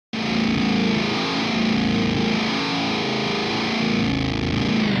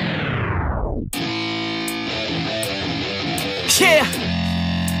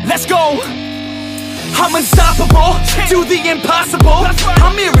I'm unstoppable, do the impossible.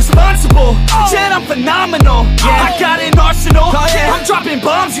 I'm irresponsible, yet I'm phenomenal. I got an arsenal, I'm dropping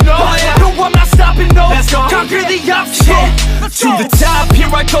bombs, you know. No, I'm not stopping, no. Conquer the obstacle. To the top, here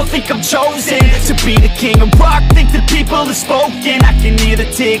I go, think I'm chosen to be the king of rock, think the people have spoken. I can hear the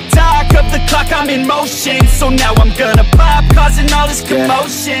tick-tock of the clock, I'm in motion. So now I'm gonna pop, causing all this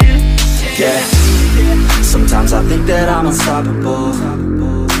commotion. Yeah, sometimes I think that I'm unstoppable.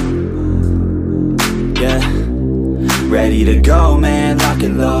 Yeah, ready to go, man, lock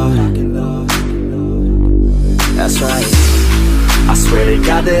and load. That's right, I swear to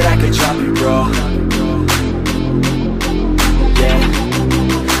God that I could drop it, bro. Yeah,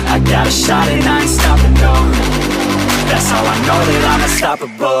 I got a shot and I ain't stopping, no. That's how I know that I'm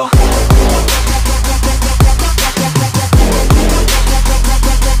unstoppable.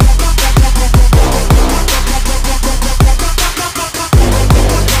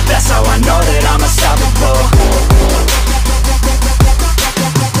 That's how I know that I'm unstoppable.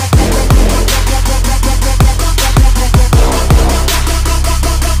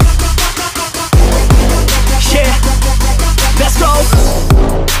 Yeah, let's go.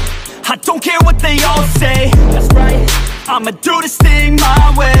 I don't care what they all say. That's right, I'ma do this thing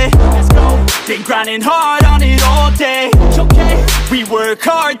my way. Let's go. Been grinding hard on it all day. Okay, we work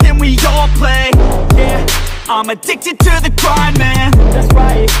hard, then we all play. Yeah, I'm addicted to the grind, man. That's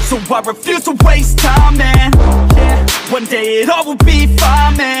right, so I refuse to waste time, man. Yeah, one day it all will be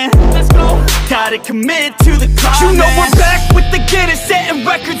fine, man. Let's go. Gotta commit to the climb. You know we're back with the Guinness, setting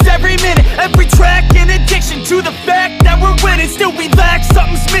records every minute, every track. In addiction to the fact that we're winning, still we lack,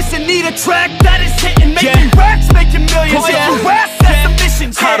 something's missing. Need a track that is hitting, making racks, making millions. If you ask, that's the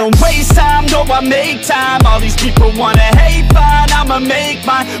mission. I don't waste time, no, I make time. All these people wanna hate, fine, I'ma make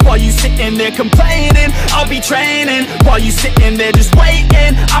mine. While you sitting there complaining, I'll be training. While you sitting there just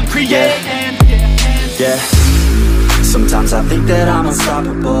waiting, I'm creating. Yeah, sometimes I think that I'm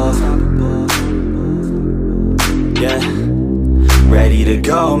unstoppable. Yeah, ready to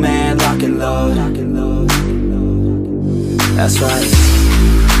go, man, lock and load. That's right,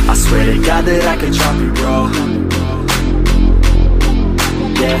 I swear to God that I could drop it, bro.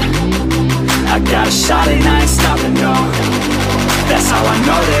 Yeah, I got a shot and I ain't stopping, no. That's how I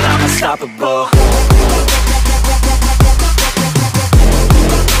know that I'm unstoppable.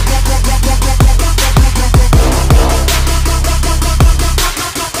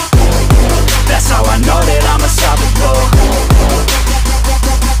 That's how I know that I'm unstoppable.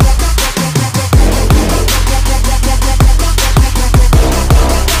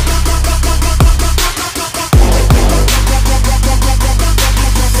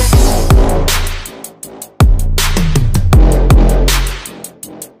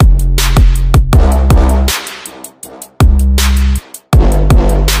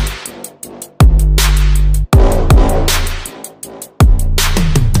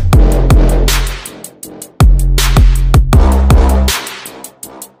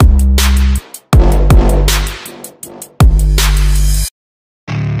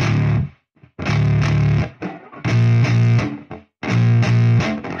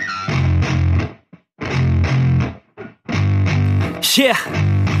 Yeah,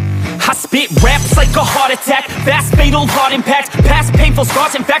 I spit raps like a heart attack, fast, fatal, hard impacts, past painful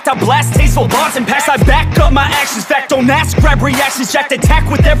scars. In fact, I blast tasteful bars and packs. I back up my actions, fact, don't ask, grab reactions, jacked, attack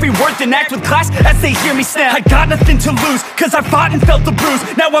with every word, then act with class as they hear me snap. I got nothing to lose, cause I fought and felt the bruise.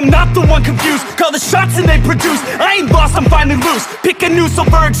 Now I'm not the one confused, call the shots and they produce. I ain't lost, I'm finally loose, pick a new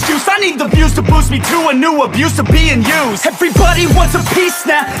silver excuse. I need the views to boost me to a new abuse of being used. Everybody wants a piece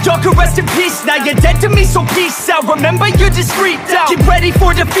now, y'all can rest in peace now. You're dead to me, so peace out, remember you're discreet out. Get ready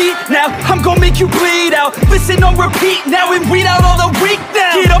for defeat now, I'm gonna make you bleed out. Listen on repeat now and weed out all the weak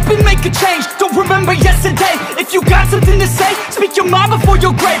now. Get up and make a change, don't remember yesterday. If you got something to say, speak your mind before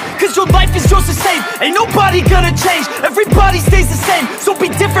your grave. Cause your life is yours to save, ain't nobody gonna change. Everybody stays the same, so be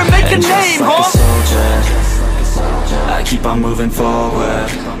different, make a name, like a soldier, I keep on moving forward,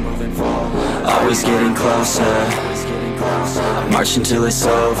 always getting closer. I march until it's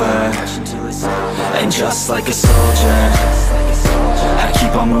over. And just like a soldier, I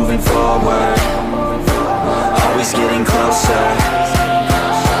keep on moving forward, always getting closer.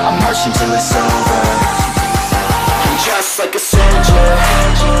 I march until it's over. And just like a soldier,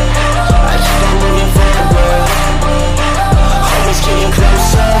 I keep on moving forward, always getting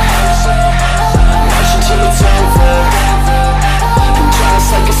closer. I march until it's over. And just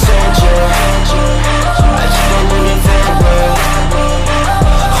like a soldier, I keep on moving forward,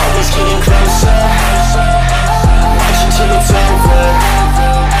 always getting closer. I march until it's over.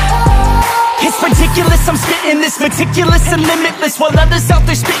 It's ridiculous, I'm spitting Getting this meticulous and limitless, while others out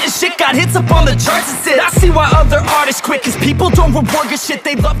there spitting shit got hits up on the charts and shit. I see why other artists quit, cause people don't reward good shit.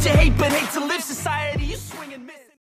 They love to hate but hate to live. Society